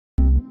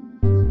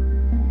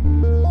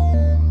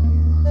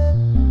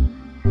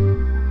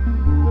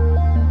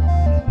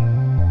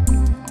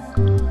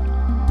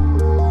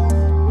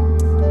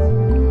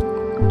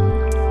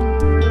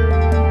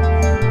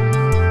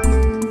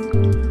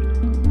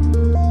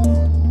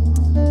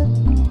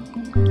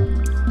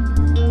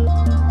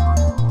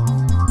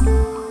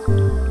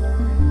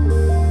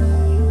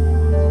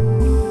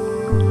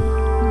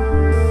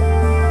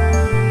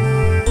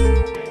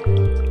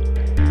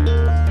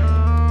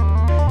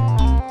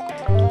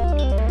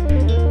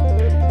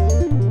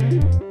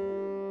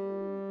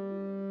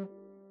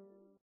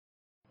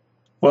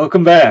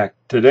Welcome back.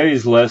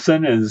 Today's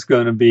lesson is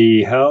going to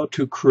be how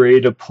to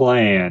create a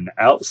plan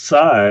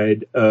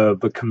outside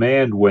of a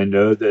command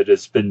window that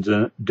has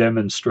been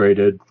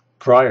demonstrated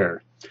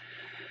prior.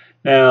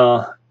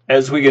 Now,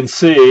 as we can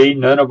see,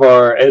 none of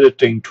our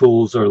editing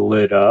tools are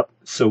lit up,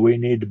 so we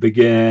need to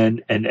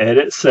begin an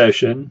edit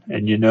session,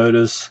 and you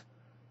notice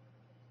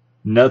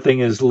nothing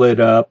is lit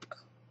up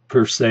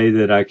per se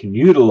that I can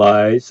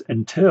utilize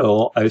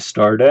until I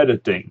start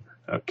editing.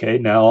 Okay,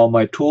 now all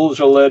my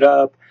tools are lit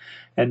up,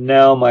 and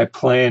now my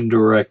plan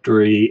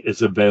directory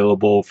is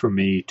available for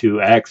me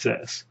to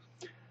access.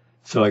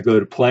 So I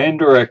go to plan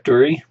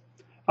directory.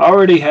 I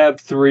already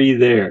have 3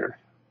 there,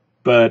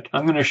 but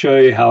I'm going to show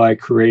you how I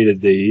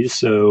created these.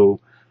 So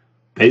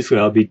basically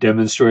I'll be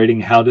demonstrating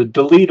how to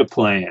delete a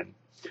plan.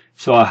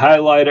 So I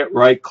highlight it,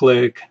 right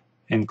click,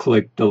 and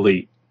click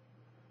delete.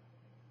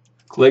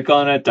 Click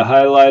on it to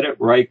highlight it,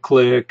 right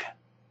click,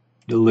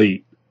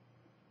 delete.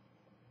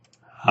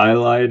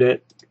 Highlight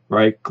it,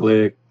 right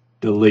click,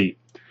 delete.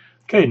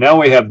 Okay,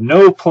 now we have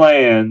no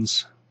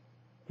plans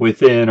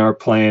within our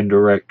plan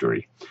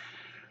directory.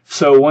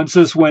 So once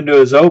this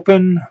window is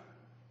open,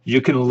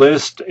 you can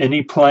list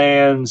any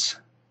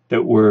plans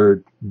that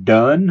were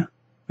done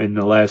in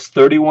the last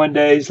 31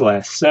 days,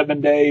 last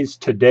 7 days,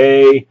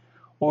 today,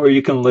 or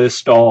you can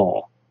list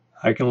all.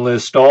 I can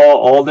list all.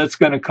 All that's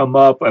going to come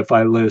up if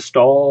I list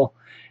all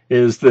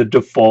is the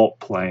default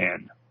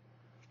plan.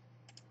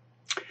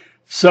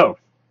 So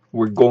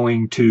we're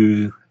going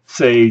to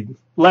say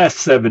last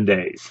 7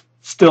 days.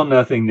 Still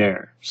nothing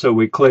there. So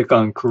we click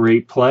on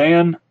create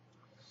plan.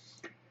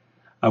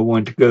 I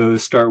want to go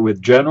start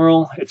with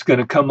general. It's going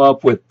to come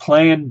up with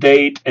plan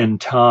date and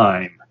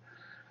time.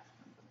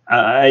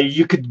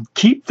 You could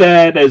keep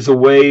that as a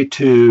way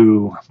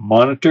to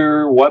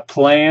monitor what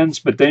plans,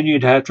 but then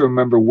you'd have to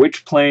remember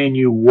which plan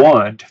you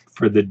want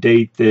for the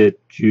date that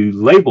you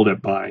labeled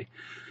it by.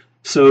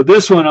 So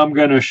this one I'm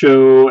going to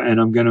show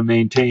and I'm going to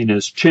maintain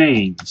as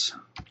chains.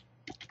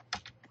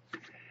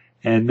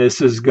 And this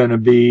is going to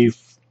be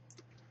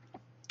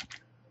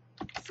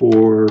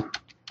for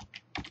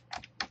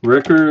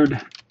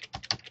record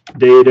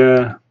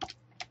data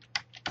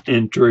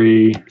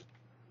entry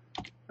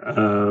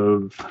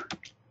of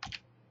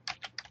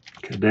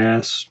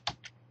cadastral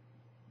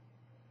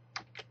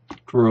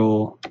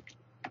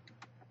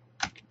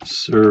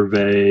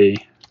survey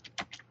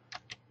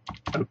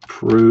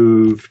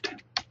approved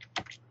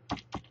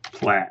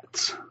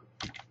plats.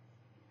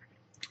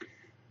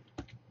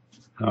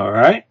 All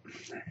right,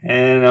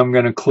 and I'm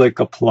going to click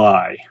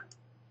apply.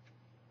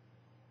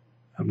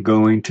 I'm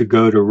going to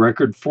go to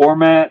record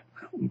format.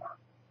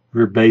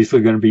 We're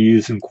basically going to be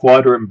using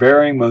quadrant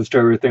bearing. Most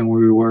everything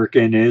we work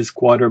in is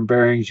quadrant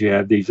bearings. You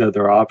have these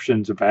other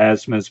options of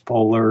azimuth,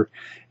 polar,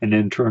 and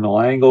internal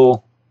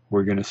angle.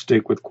 We're going to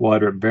stick with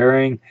quadrant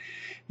bearing.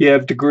 You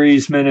have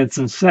degrees, minutes,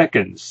 and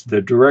seconds,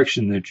 the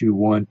direction that you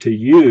want to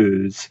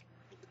use.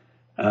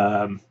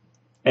 And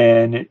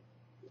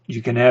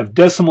you can have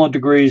decimal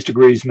degrees,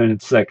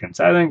 minutes, seconds.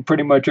 I think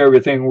pretty much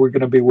everything we're going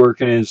to be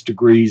working is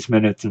degrees,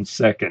 minutes, and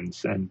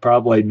seconds, and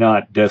probably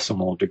not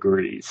decimal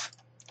degrees.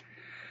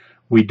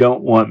 We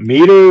don't want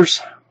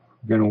meters.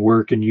 We're going to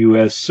work in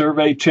U.S.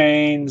 survey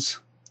chains,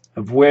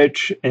 of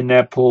which in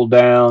that pull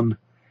down,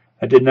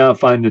 I did not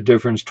find the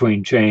difference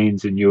between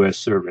chains and U.S.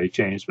 survey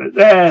chains,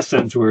 but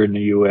since we're in the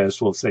U.S.,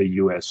 we'll say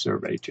U.S.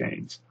 survey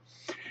chains.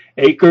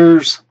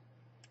 Acres.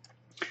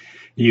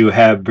 You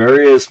have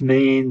various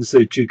means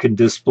that you can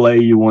display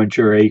you want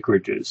your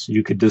acreages.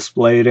 You could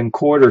display it in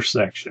quarter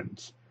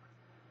sections,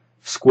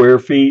 square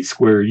feet,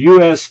 square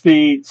US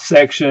feet,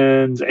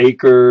 sections,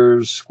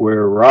 acres,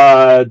 square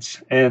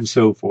rods, and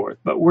so forth.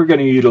 But we're going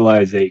to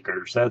utilize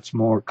acres. That's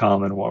more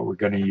common what we're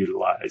going to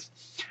utilize.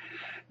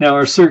 Now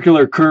our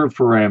circular curve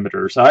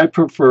parameters. I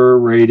prefer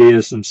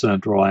radius and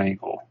central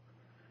angle.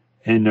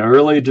 In the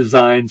early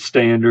design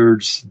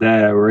standards,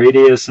 the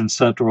radius and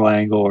central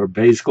angle are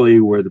basically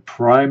were the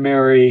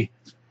primary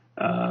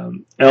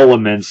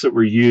elements that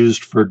were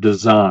used for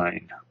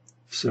design.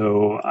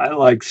 So I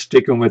like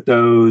sticking with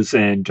those,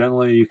 and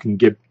generally you can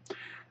get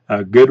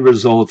good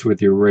results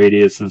with your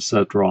radius and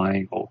central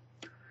angle.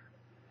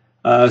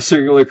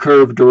 Circular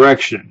curve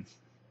direction.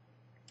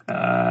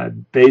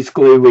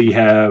 Basically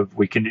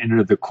we can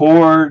enter the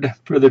chord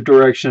for the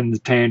direction, the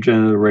tangent,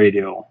 and the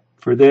radial.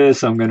 For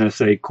this I'm going to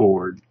say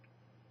chord.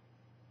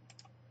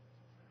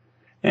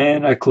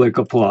 And I click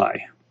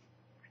apply.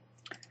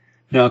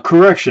 Now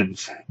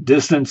corrections.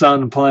 Distance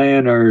on the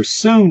plan are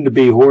assumed to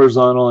be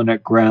horizontal and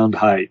at ground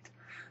height.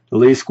 The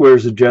least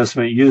squares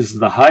adjustment uses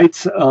the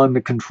heights on the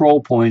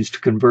control points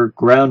to convert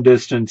ground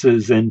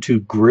distances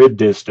into grid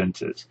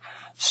distances.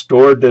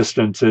 Stored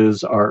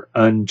distances are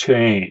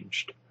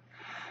unchanged.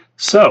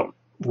 So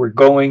we're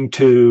going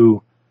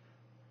to,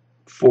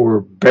 for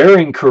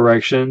bearing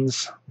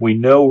corrections, we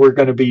know we're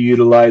going to be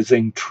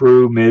utilizing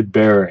true mid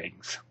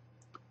bearings.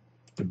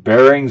 The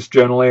bearings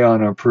generally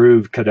on an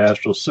approved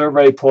cadastral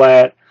survey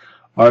plat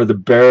are the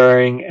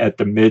bearing at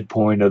the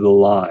midpoint of the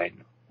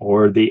line,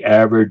 or the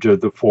average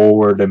of the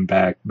forward and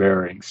back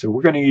bearings. So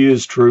we're going to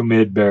use true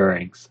mid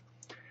bearings.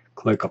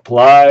 Click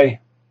Apply.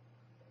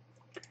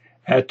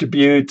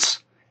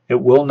 Attributes.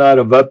 It will not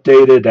have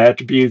updated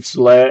attributes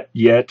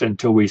yet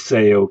until we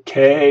say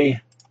OK.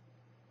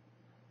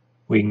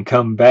 We can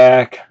come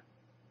back.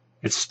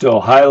 It's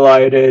still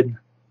highlighted.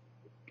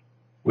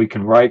 We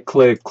can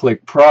right-click,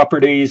 click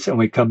Properties, and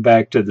we come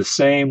back to the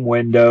same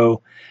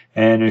window,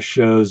 and it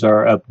shows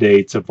our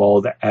updates of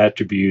all the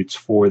attributes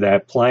for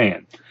that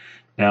plan.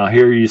 Now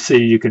here you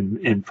see you can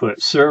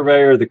input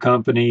surveyor, the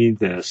company,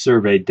 the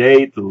survey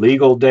date, the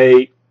legal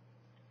date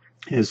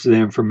is the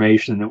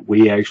information that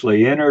we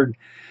actually entered.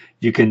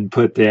 You can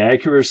put the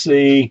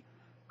accuracy,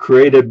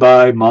 created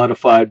by,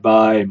 modified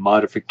by, and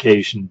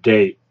modification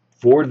date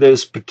for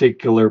this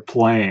particular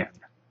plan.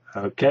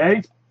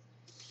 Okay?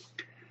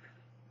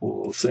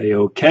 We'll say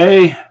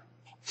OK.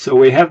 So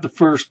we have the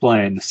first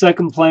plan. The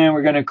second plan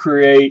we're going to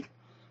create,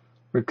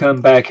 we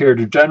come back here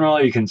to General.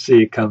 You can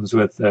see it comes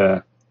with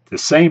the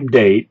same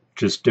date,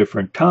 just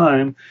different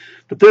time.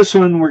 But this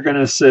one we're going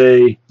to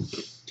say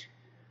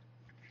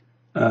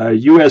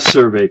U.S.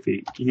 survey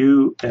feet.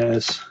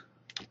 U.S.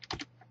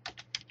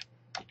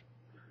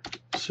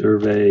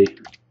 survey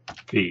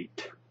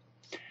feet.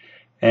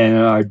 And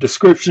our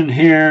description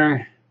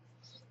here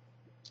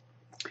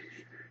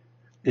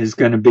is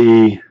going to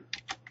be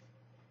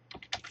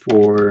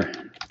for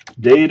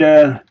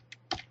data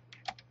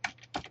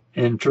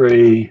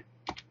entry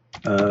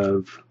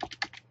of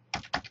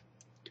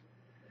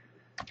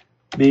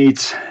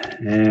meets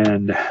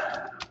and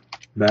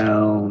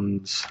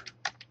bounds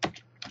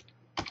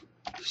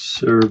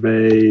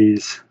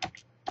surveys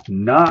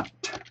not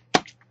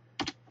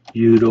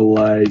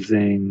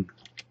utilizing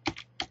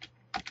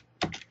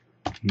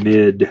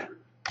mid-bearing.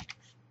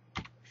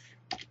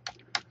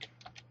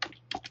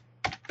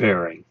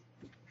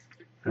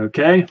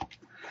 Okay?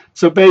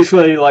 So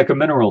basically like a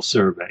mineral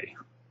survey.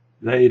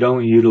 They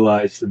don't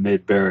utilize the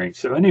mid-bearing.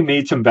 So any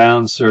meets and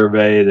bounds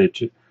survey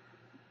that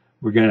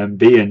we're going to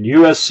be in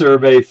U.S.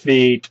 survey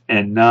feet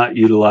and not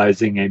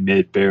utilizing a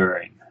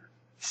mid-bearing.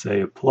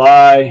 Say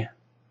apply.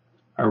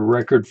 Our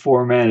record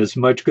format is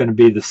much going to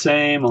be the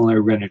same, only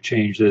we're going to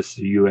change this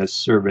to U.S.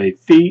 survey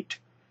feet.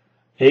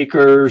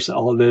 Acres,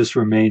 all of this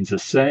remains the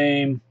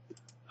same.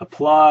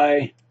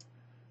 Apply.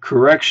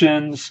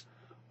 Corrections.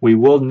 We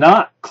will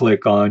not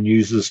click on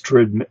uses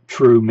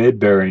true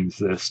mid-bearings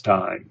this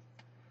time.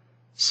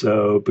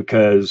 So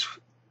because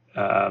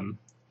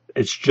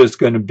it's just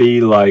going to be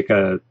like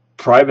a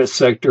private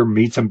sector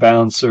meets and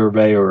bounds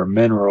survey or a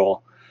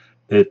mineral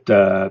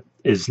that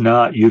is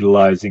not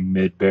utilizing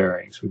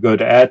mid-bearings. We go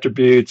to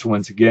attributes.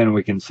 Once again,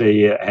 we can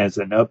see it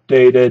hasn't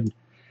updated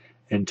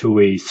until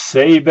we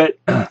save it.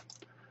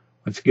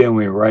 Once again,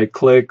 we right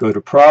click, go to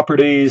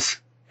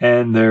properties,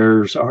 and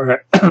there's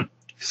our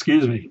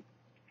excuse me,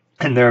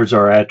 and there's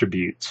our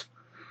attributes.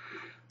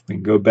 We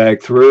can go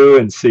back through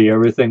and see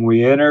everything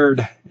we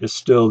entered is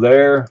still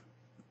there.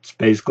 It's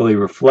basically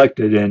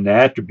reflected in the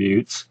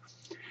attributes.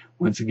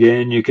 Once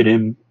again, you can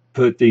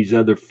input these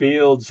other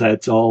fields.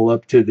 That's all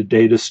up to the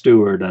data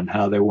steward on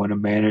how they want to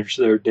manage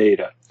their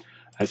data.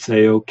 I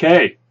say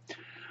OK.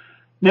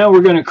 Now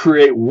we're going to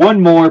create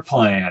one more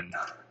plan.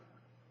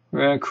 We're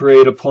going to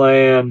create a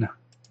plan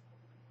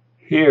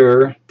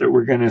here that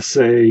we're going to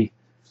say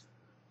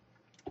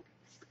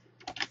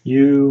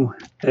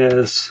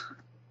U.S.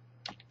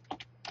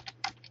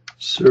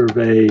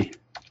 survey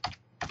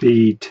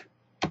feet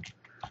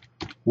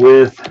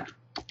with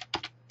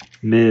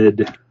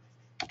mid-bearings.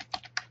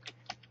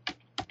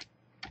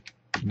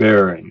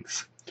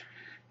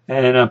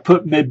 And I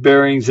put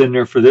mid-bearings in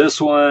there for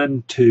this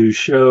one to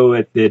show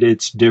it that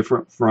it's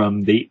different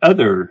from the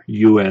other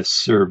U.S.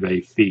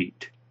 survey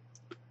feet.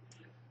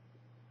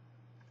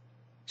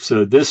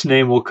 So this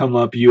name will come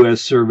up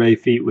U.S. survey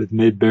feet with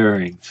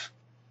mid-bearings.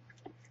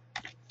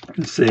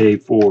 Say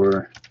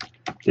for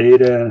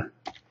data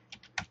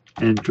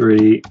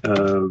entry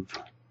of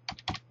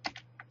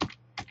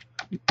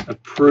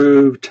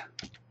approved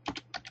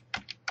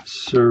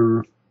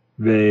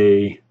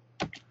survey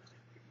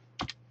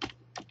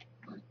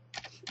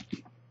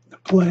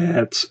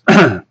plats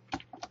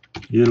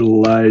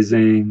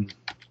utilizing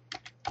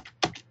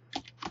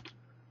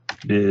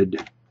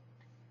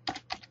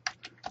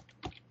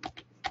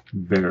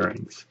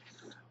mid-bearings.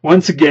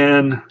 Once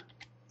again,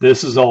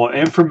 this is all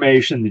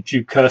information that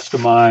you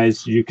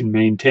customize, you can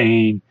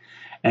maintain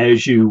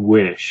as you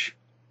wish.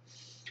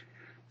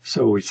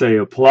 So we say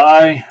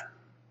apply,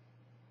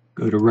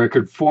 go to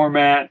record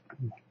format.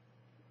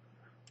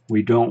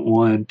 We don't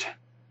want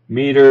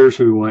meters,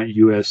 we want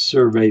U.S.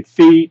 survey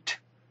feet.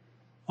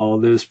 All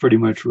this pretty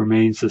much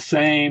remains the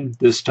same.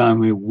 This time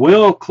we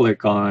will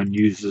click on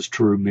uses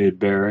true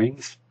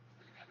mid-bearings.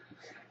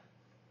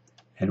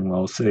 And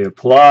we'll say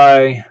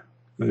apply,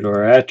 go to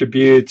our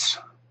attributes.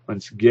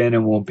 Once again, it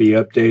won't be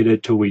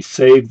updated till we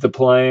save the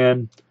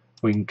plan.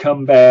 We can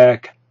come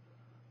back,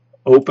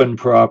 open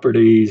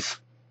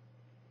properties,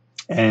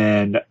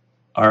 and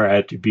our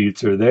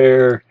attributes are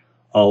there.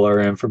 All our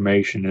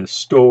information is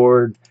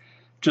stored.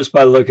 Just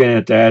by looking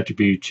at the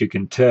attributes, you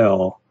can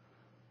tell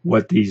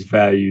what these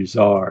values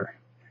are.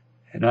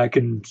 And I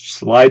can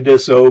slide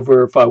this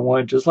over if I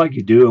want, just like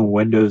you do in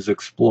Windows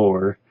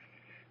Explorer.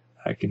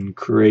 I can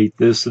create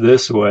this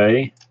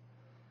way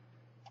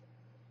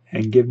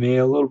and give me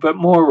a little bit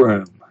more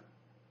room.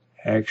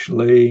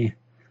 Actually,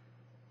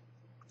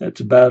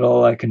 that's about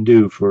all I can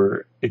do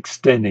for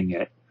extending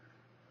it.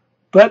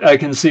 But I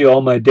can see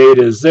all my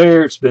data is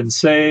there. It's been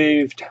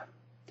saved.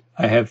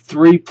 I have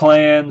 3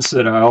 plans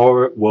that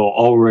will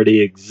already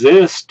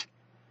exist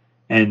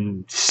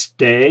and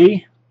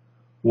stay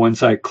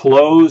once I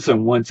close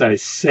and once I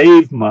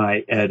save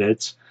my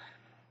edits.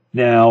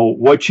 Now,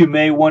 what you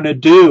may want to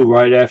do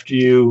right after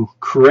you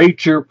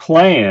create your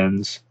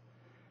plans,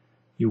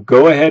 you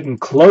go ahead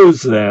and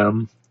close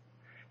them.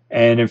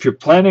 And if you're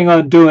planning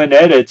on doing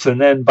edits and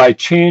then by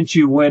chance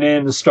you went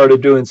in and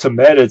started doing some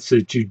edits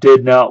that you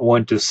did not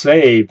want to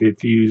save,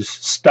 if you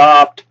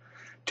stopped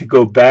to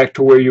go back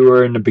to where you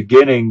were in the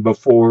beginning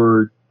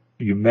before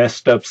you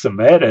messed up some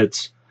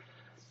edits,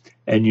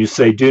 and you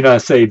say do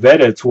not save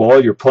edits, well,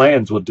 all your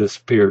plans will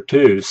disappear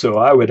too. So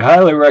I would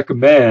highly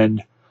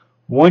recommend,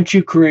 once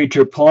you create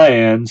your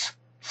plans,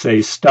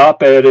 say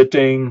stop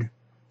editing,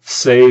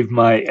 save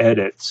my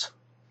edits.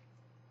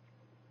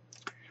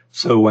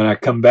 So when I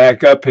come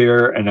back up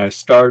here and I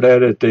start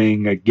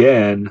editing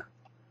again,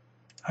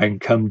 I can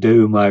come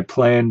to my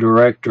plan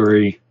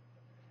directory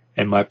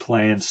and my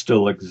plans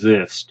still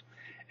exist.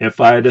 If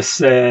I had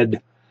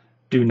said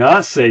do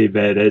not save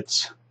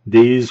edits,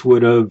 these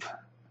would have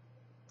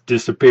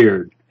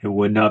disappeared. It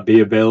would not be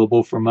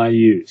available for my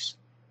use.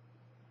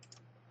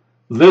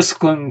 This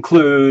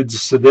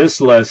concludes this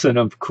lesson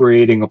of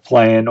creating a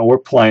plan or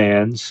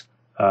plans.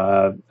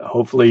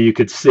 Hopefully you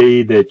could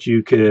see that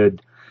you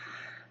could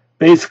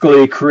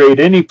basically create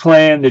any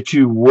plan that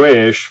you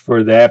wish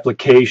for the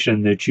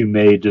application that you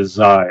may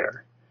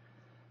desire.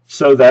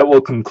 So that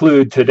will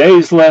conclude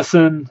today's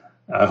lesson.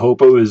 I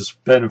hope it was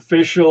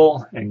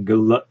beneficial, and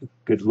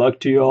good luck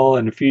to you all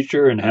in the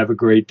future, and have a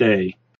great day.